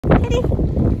Teddy,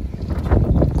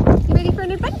 you ready for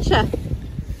an adventure?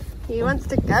 He wants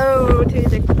to go to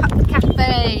the pup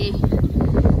cafe.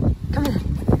 Come on,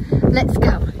 let's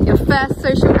go. Your first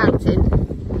social outing.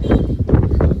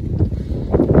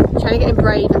 Trying to get him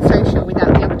brave and social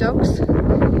without the other dogs.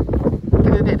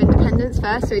 Give him a bit of independence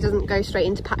first so he doesn't go straight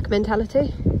into pack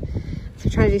mentality. So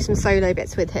we're trying to do some solo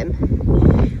bits with him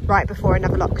right before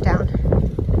another lockdown.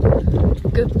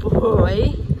 Good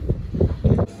boy.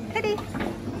 Teddy.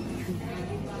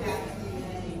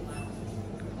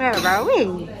 Where are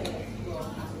we?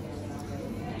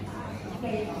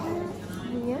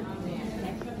 Yeah.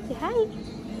 Say hi.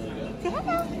 Say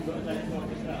hello.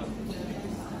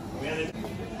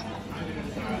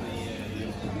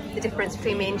 The difference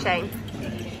between me and Shane.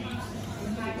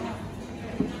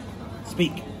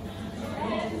 Speak.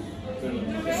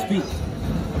 Speak.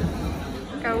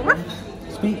 Go what?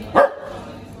 Speak.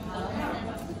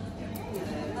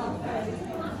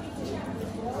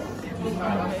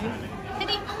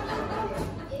 Teddy.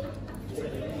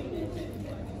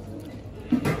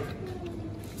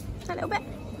 A little bit.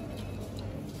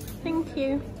 Thank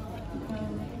you.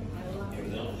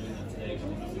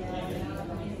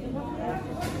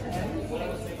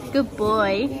 Good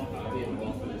boy.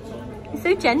 He's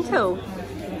so gentle.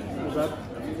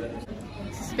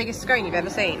 This is the biggest scone you've ever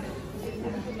seen.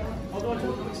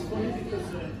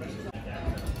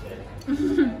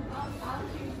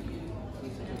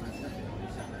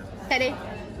 Teddy.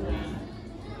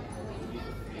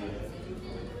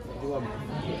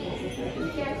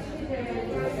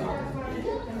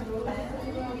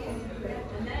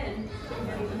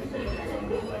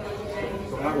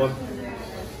 That one.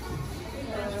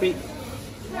 Speak.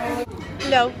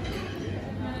 No.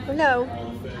 No.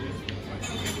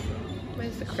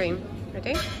 Where's the cream?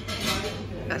 Ready?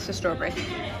 That's the strawberry.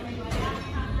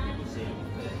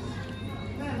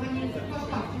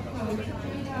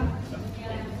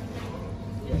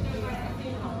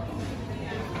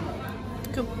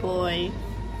 Good boy.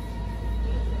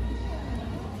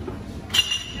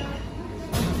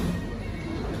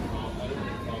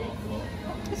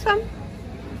 This one.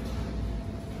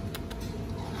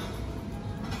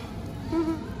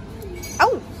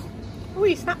 Oh! Oh,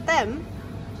 you snapped them.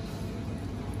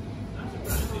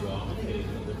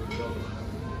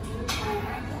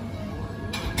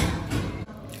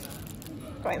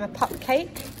 Got him a pup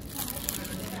cake,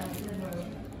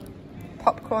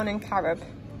 popcorn and carob.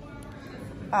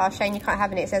 Ah, Shane, you can't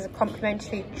have any. It says a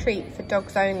complimentary treat for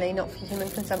dogs only, not for human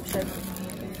consumption.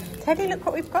 Teddy, look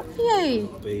what we've got for you.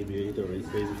 Baby, you don't eat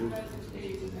crazy food.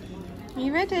 Are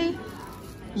you ready?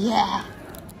 Yeah.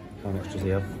 How much does he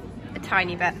have? A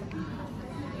tiny bit.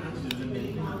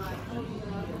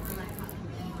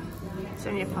 It's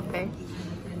only a puppy.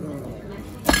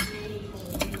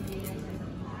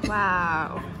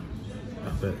 Wow.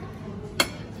 That's it.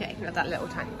 Yeah, you can have that little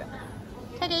tiny bit.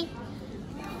 Teddy.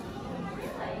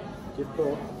 Give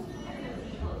paw.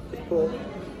 Give paw.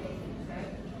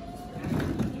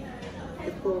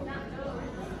 Give paw.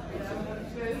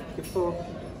 Give paw.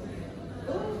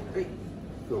 Hey.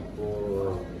 Good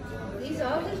boy. These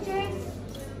oldest James?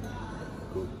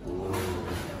 Good boy.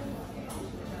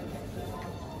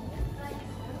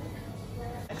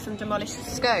 Some demolished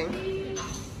scone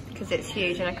because it's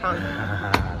huge and I can't.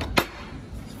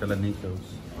 It's full of Nico's.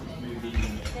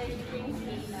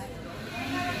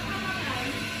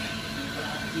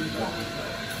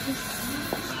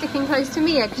 Sticking close to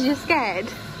Mia because you're scared.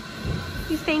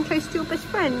 You're staying close to your best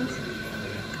friend.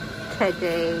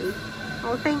 Teddy.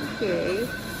 Oh, thank you.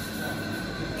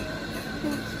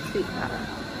 Thanks, sweetheart.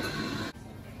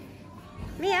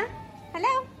 Mia,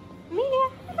 hello. Mia,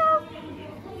 hello.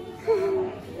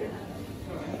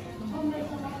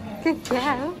 Good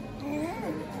job.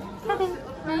 Teddy,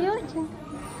 are you watching?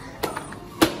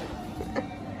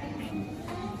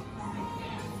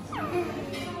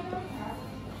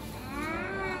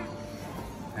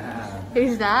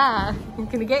 Who's that? He's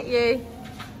gonna get you.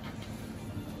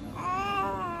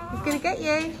 He's gonna get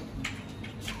you.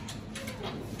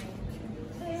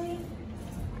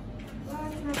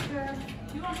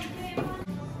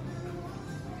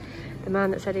 The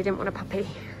man that said he didn't want a puppy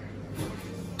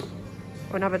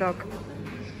or another dog.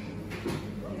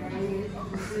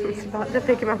 It's about to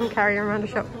pick him up and carry him around the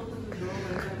shop.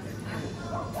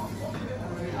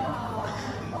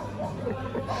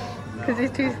 Because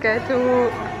he's too scared to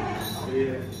walk.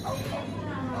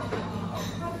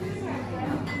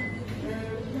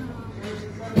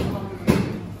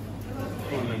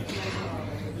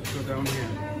 Go down here.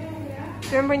 Do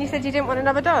you remember when you said you didn't want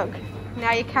another dog?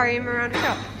 Now you carry him around the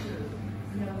shop.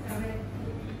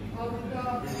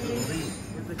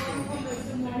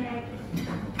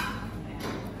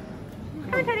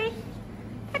 on, Teddy.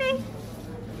 Teddy.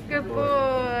 Good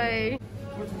boy.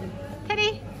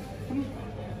 Teddy.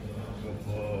 Good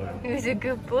boy. Who's a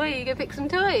good boy? You go pick some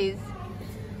toys.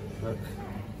 Look.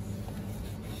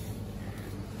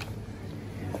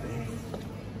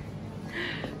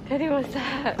 Teddy, what's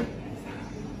that?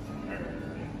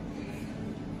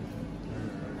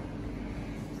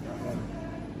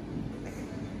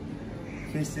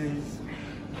 Kisses.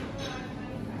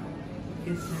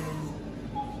 Kisses.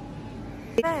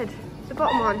 Bed, the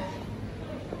bottom one.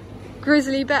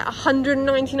 Grizzly bet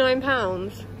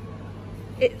 £199.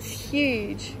 It's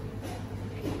huge.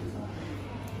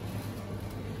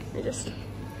 Let me just,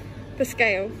 the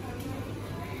scale.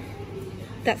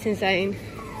 That's insane.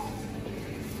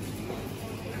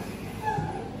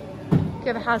 Do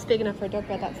you have a house big enough for a dog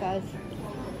bed that size?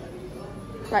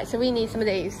 Right, so we need some of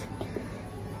these.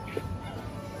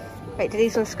 Wait, do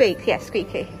these ones squeak? Yeah,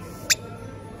 squeaky.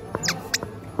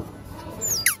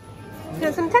 You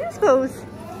want some tennis balls?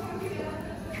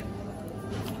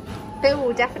 Bill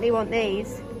will definitely want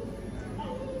these.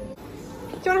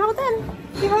 Do you want to hold them?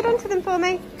 Can you hold on to them for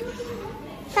me?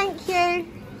 Thank you.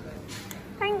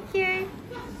 Thank you.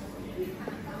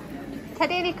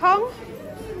 Teddy, any Kong?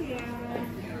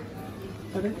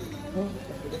 Okay. Oh.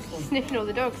 Sniffing all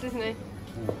the dogs, isn't he?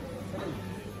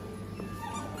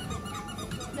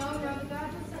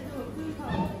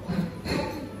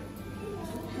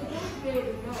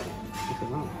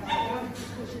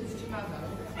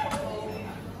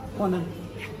 Come on then.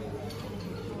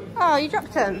 Oh, you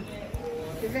dropped them.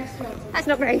 That's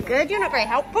not very good. You're not very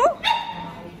helpful.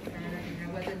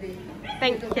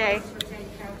 Thank you.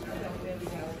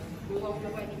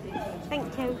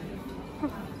 Thank you.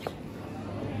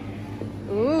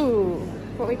 Ooh,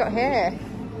 what we got here?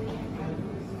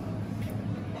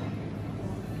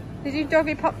 They do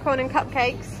doggy popcorn and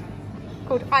cupcakes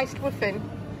called iced wuffin.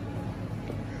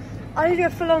 I do a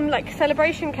full-on like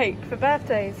celebration cake for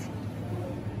birthdays.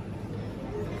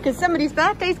 Because somebody's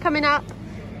birthday's coming up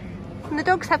and the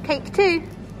dogs have cake too.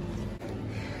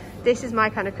 This is my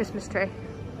kind of Christmas tree.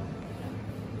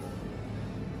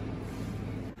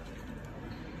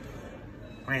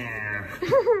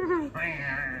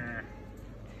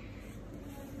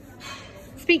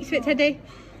 Speak to it, Teddy.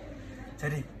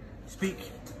 Teddy,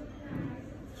 speak.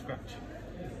 Scratch.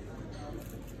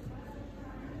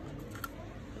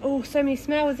 Oh, so many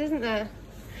smells, isn't there?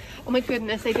 Oh my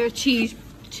goodness, they do a cheese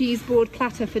board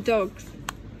platter for dogs.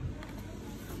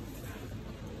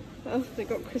 Oh, they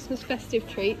got Christmas festive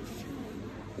treats.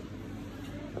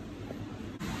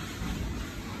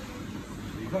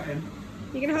 You got him.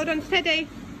 You gonna hold on to Teddy?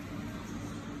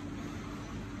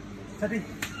 Teddy,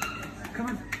 come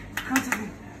on. Come on, Teddy.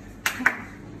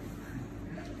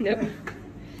 Nope.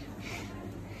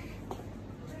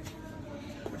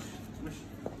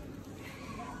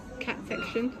 Cat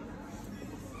section.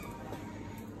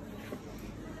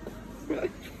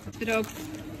 For dogs.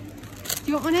 Do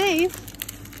you want one of these?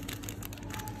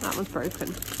 That one's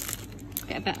broken.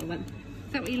 Get a better one.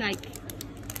 Is that what you like?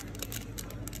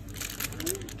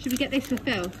 Should we get this for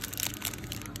Phil?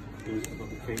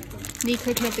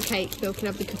 Nico can have the cake, Phil can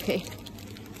have the cookie.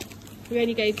 We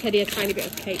only gave Teddy a tiny bit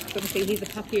of cake, because obviously he's a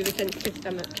puppy with a sensitive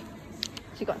stomach.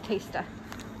 So you got a taster.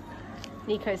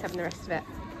 Nico's having the rest of it.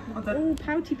 Oh,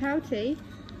 pouty pouty.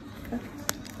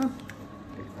 Oh.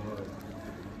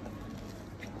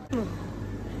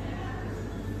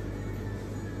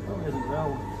 Oh, isn't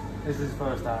well. This is his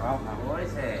first time out now. What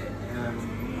is it?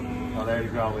 Oh, there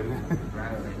he's growling.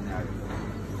 Growling now.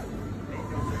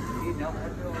 You know,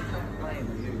 everyone's not playing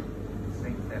with you.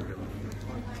 Thinks everyone.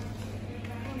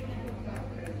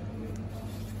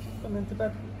 Come into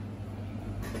bed.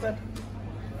 To bed.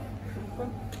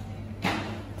 Come.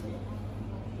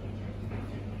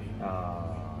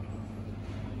 Ah.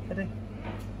 Teddy.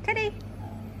 Teddy,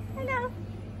 hello.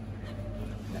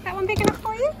 Is that one big enough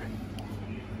for you?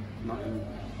 Not in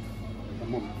a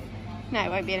month. No, it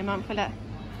won't be in a month, will it?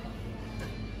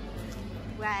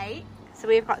 Wait, so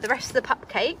we've got the rest of the pup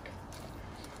cake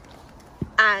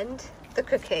and the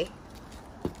cookie.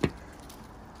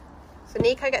 So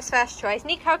Nico gets first choice.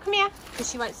 Nico, come here, because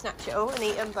she won't snatch it all and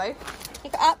eat them both.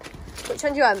 Nico, up. Which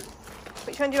one do you want?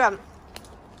 Which one do you want?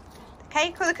 The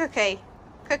cake or the cookie?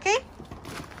 Cookie?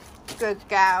 Good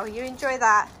girl. You enjoy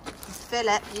that.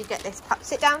 Philip, you get this pup.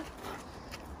 Sit down.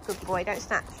 Good boy, don't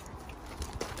snatch.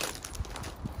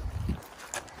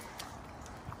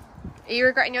 Are you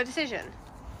regretting your decision?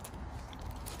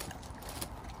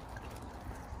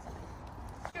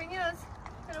 Doing yours,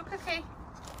 little cookie.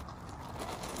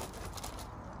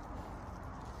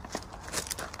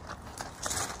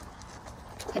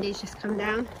 Teddy's just come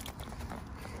down.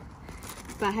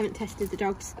 but I haven't tested the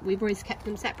dogs. We've always kept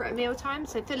them separate at meal time.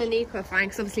 So Phil and Nico are fine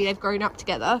because obviously they've grown up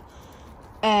together.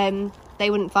 They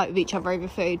wouldn't fight with each other over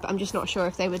food, but I'm just not sure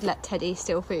if they would let Teddy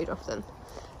steal food off them.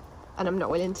 And I'm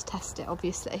not willing to test it,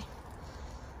 obviously.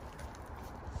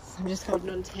 So I'm just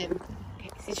holding on to him.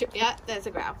 Okay, yeah, there's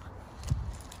a growl.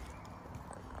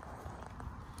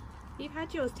 You've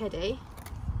had yours, Teddy.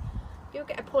 You'll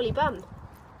get a poorly bum.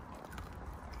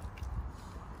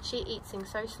 She eats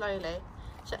things so slowly.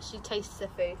 She actually tastes the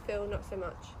food. Phil, not so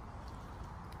much.